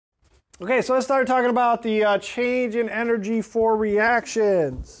Okay, so let's start talking about the change in energy for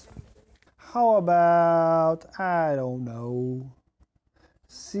reactions. How about, I don't know,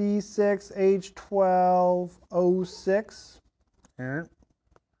 C6H12O6. All right.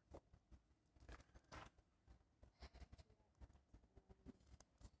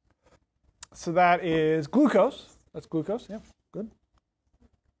 So that is glucose. That's glucose, yeah, good.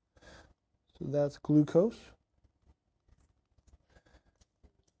 So that's glucose.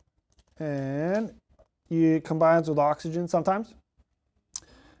 And it combines with oxygen sometimes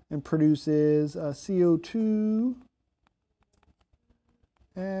and produces CO2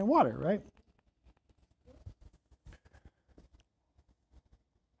 and water, right?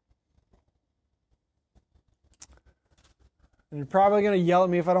 And you're probably going to yell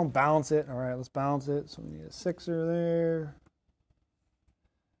at me if I don't balance it. All right, let's balance it. So we need a 6er there.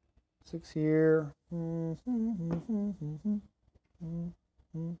 6 here.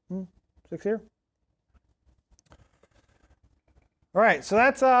 6 here. All right, so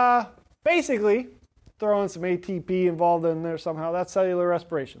that's basically throwing some ATP involved in there somehow. That's cellular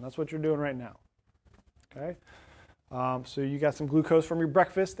respiration. That's what you're doing right now. Okay. So you got some glucose from your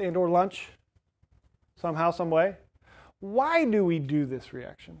breakfast and or lunch somehow, some way. Why do we do this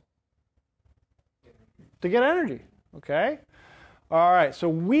reaction? To get energy. Okay. All right, so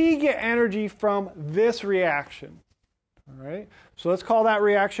we get energy from this reaction. All right, so let's call that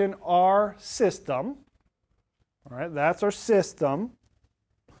reaction our system. All right, that's our system,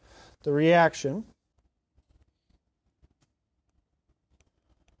 the reaction.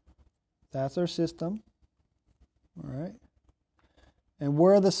 That's our system. All right, and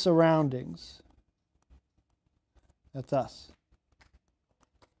we're the surroundings. That's us.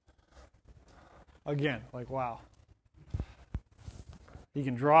 Again, like, wow. You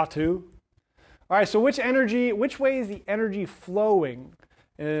can draw too. All right, so which way is the energy flowing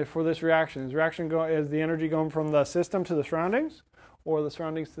for this reaction? Is the energy going from the system to the surroundings or the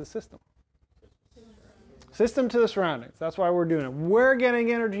surroundings to the system? System to the surroundings. That's why we're doing it. We're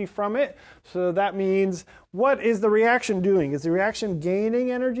getting energy from it. So that means, what is the reaction doing? Is the reaction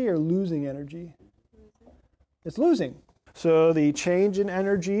gaining energy or losing energy? It's losing. So the change in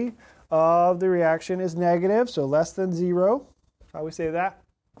energy of the reaction is negative, so less than 0. How we say that?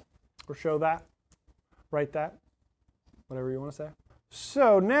 Or show that? Write that, whatever you want to say.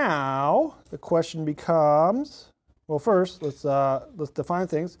 So now the question becomes, well, first let's define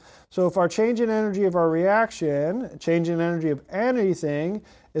things. So if our change in energy of our reaction, change in energy of anything,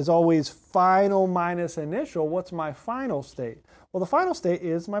 is always final minus initial, what's my final state? Well, the final state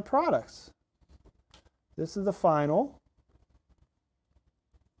is my products. This is the final.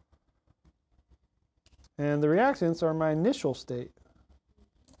 And the reactants are my initial state.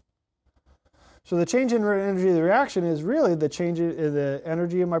 So the change in energy of the reaction is really the change in the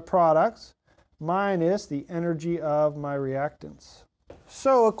energy of my products minus the energy of my reactants.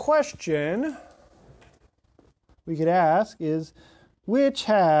 So a question we could ask is, which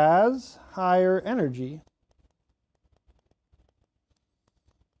has higher energy?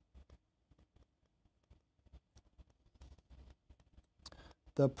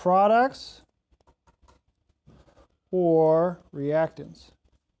 The products or reactants?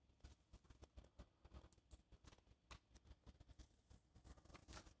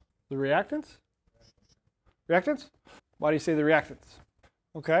 The reactants? Reactants? Why do you say the reactants?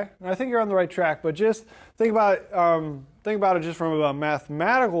 Okay, and I think you're on the right track, but just think about it just from a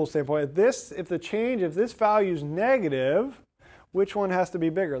mathematical standpoint. If this value is negative, which one has to be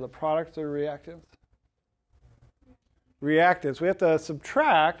bigger, the products or reactants? Reactants. We have to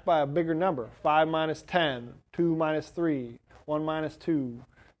subtract by a bigger number. 5 minus 10, 2 minus 3, 1 minus 2,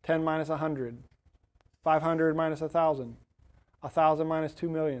 10 minus 100, 500 minus 1,000, 1,000 minus 2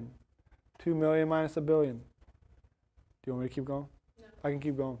 million. 2 million minus a billion. Do you want me to keep going? No. I can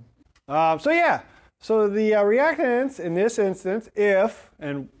keep going. So the reactants in this instance, if,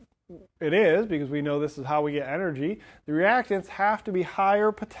 and it is because we know this is how we get energy, the reactants have to be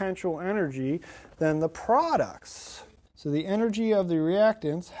higher potential energy than the products. So the energy of the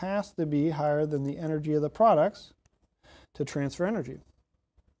reactants has to be higher than the energy of the products to transfer energy.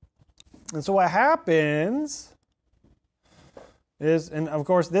 And so what happens is, and of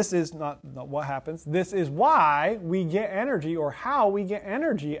course this is not what happens, this is why we get energy, or how we get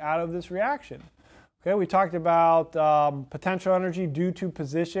energy out of this reaction. Okay, we talked about potential energy due to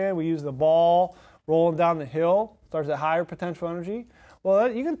position. We use the ball rolling down the hill, starts at higher potential energy.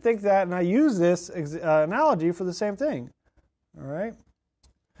 Well, you can think that, and I use this analogy for the same thing. All right,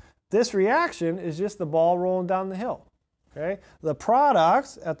 this reaction is just the ball rolling down the hill. Okay, the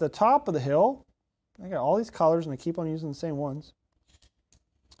products at the top of the hill, I got all these colors and I keep on using the same ones,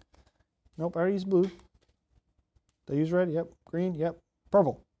 Nope, I already used blue. Did I use red? Yep. Green? Yep.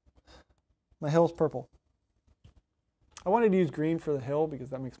 Purple. My hill's purple. I wanted to use green for the hill because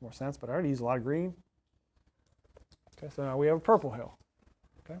that makes more sense, but I already used a lot of green. Okay, so now we have a purple hill.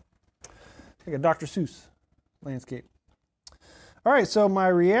 Okay, like a Dr. Seuss landscape. All right, so my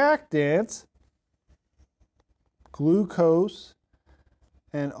reactants, glucose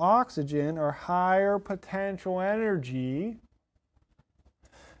and oxygen, are higher potential energy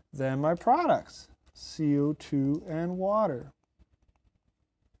than my products, CO2 and water.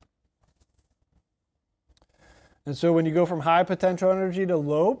 And so when you go from high potential energy to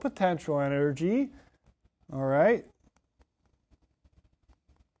low potential energy, all right,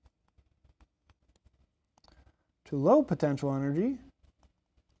 to low potential energy,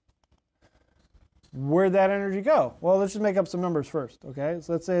 where'd that energy go? Well, let's just make up some numbers first, okay?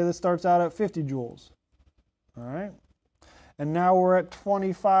 So let's say this starts out at 50 joules, all right? And now we're at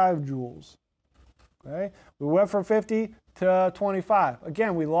 25 joules, okay? We went from 50 to 25.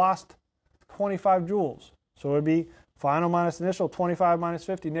 Again, we lost 25 joules. So it would be final minus initial, 25 minus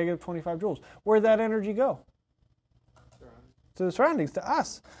 50, negative 25 joules. Where'd that energy go? To the surroundings, to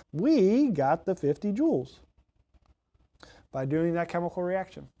us. We got the 50 joules by doing that chemical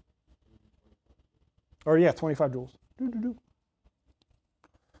reaction. Or yeah, 25 joules.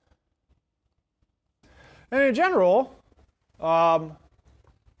 And in general,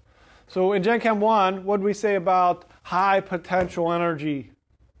 so in Gen Chem 1, what did we say about high potential energy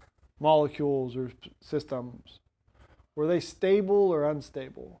molecules or systems? Were they stable or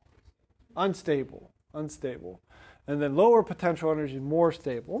unstable? Unstable. And then lower potential energy is more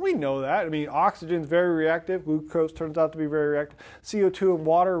stable. Well, we know that. I mean, oxygen is very reactive. Glucose turns out to be very reactive. CO2 and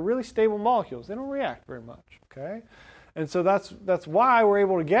water are really stable molecules. They don't react very much, okay? And so that's why we're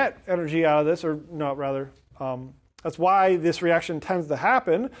able to get energy out of this, or no, rather, that's why this reaction tends to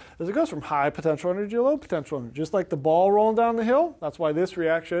happen, is it goes from high potential energy to low potential energy. Just like the ball rolling down the hill, that's why this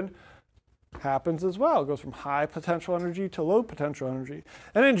reaction happens as well. It goes from high potential energy to low potential energy.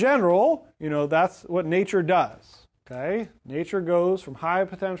 And in general, you know, that's what nature does. Okay? Nature goes from high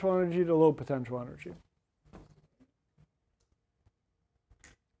potential energy to low potential energy.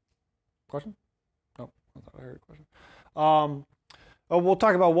 Question? No, I thought I heard a question. We'll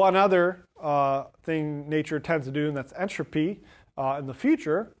talk about one other thing nature tends to do, and that's entropy in the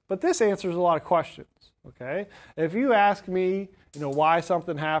future. But this answers a lot of questions. Okay? If you ask me, you know, why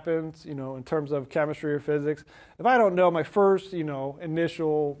something happens, you know, in terms of chemistry or physics, if I don't know, my first, you know,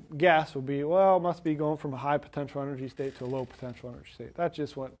 initial guess would be, well, it must be going from a high potential energy state to a low potential energy state. That's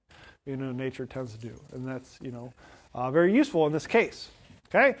just what, you know, nature tends to do, and that's, you know, very useful in this case.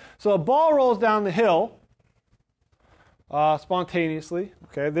 Okay, so a ball rolls down the hill spontaneously.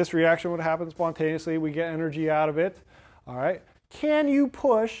 Okay, this reaction would happen spontaneously. We get energy out of it. All right, can you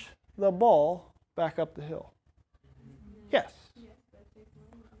push the ball back up the hill? Yes.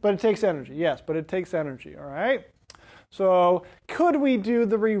 But it takes energy. Yes, but it takes energy. All right. So could we do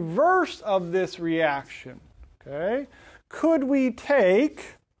the reverse of this reaction? Okay. Could we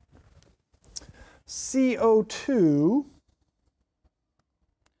take CO2?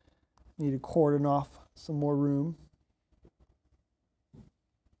 Need to cordon off some more room.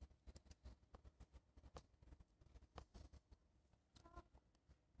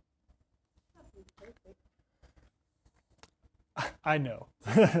 I know.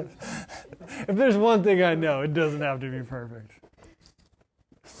 If there's one thing I know, it doesn't have to be perfect.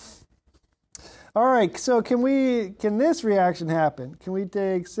 All right, so can this reaction happen? Can we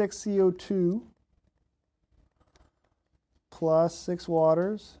take 6 CO2 plus 6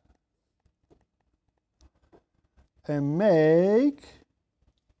 waters and make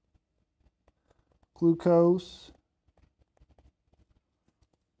glucose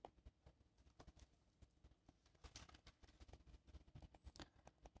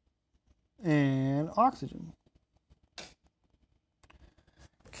and oxygen?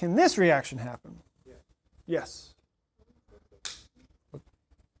 Can this reaction happen? Yes.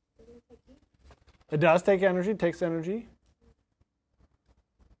 It does take energy. It takes energy.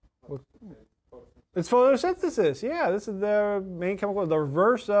 It's photosynthesis. Yeah, this is the main chemical. The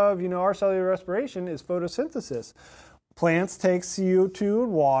reverse of, you know, our cellular respiration is photosynthesis. Plants take CO2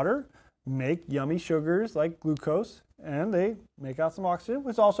 and water, make yummy sugars like glucose, and they make out some oxygen,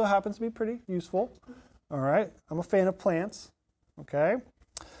 which also happens to be pretty useful. All right, I'm a fan of plants. Okay,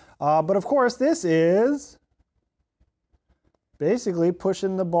 but of course this is basically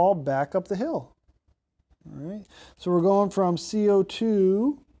pushing the ball back up the hill. All right, so we're going from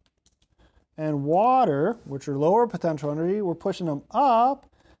CO2 and water, which are lower potential energy, we're pushing them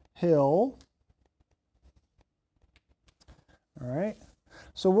uphill. All right,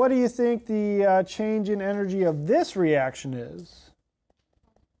 So what do you think the change in energy of this reaction is?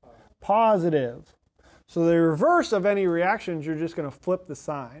 Positive. So the reverse of any reactions, you're just going to flip the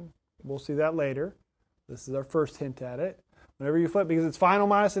sign. We'll see that later. This is our first hint at it. Whenever you flip, because it's final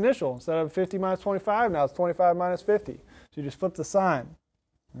minus initial. Instead of 50 minus 25, now it's 25 minus 50. So you just flip the sign.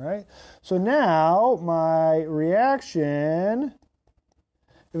 All right? So now my reaction,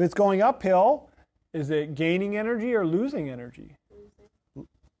 if it's going uphill, is it gaining energy or losing energy?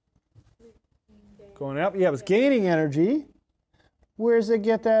 Going up? Yeah, it's gaining energy. Where does it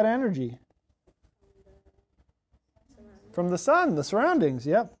get that energy? From the sun, the surroundings,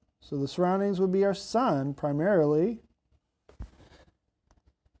 yep. So the surroundings would be our sun primarily.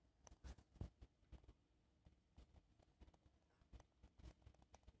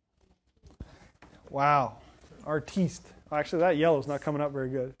 Wow, artiste. Actually, that yellow's not coming up very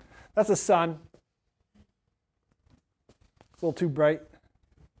good. That's the sun. It's a little too bright.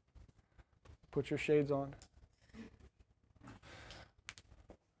 Put your shades on.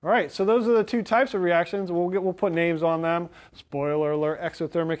 All right, so those are the two types of reactions. We'll put names on them. Spoiler alert,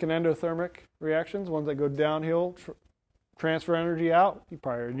 exothermic and endothermic reactions, ones that go downhill, transfer energy out. You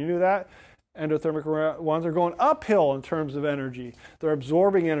probably already knew that. Endothermic ones are going uphill in terms of energy. They're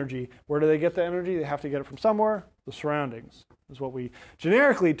absorbing energy. Where do they get the energy? They have to get it from somewhere. The surroundings is what we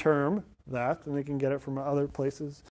generically term that, and they can get it from other places.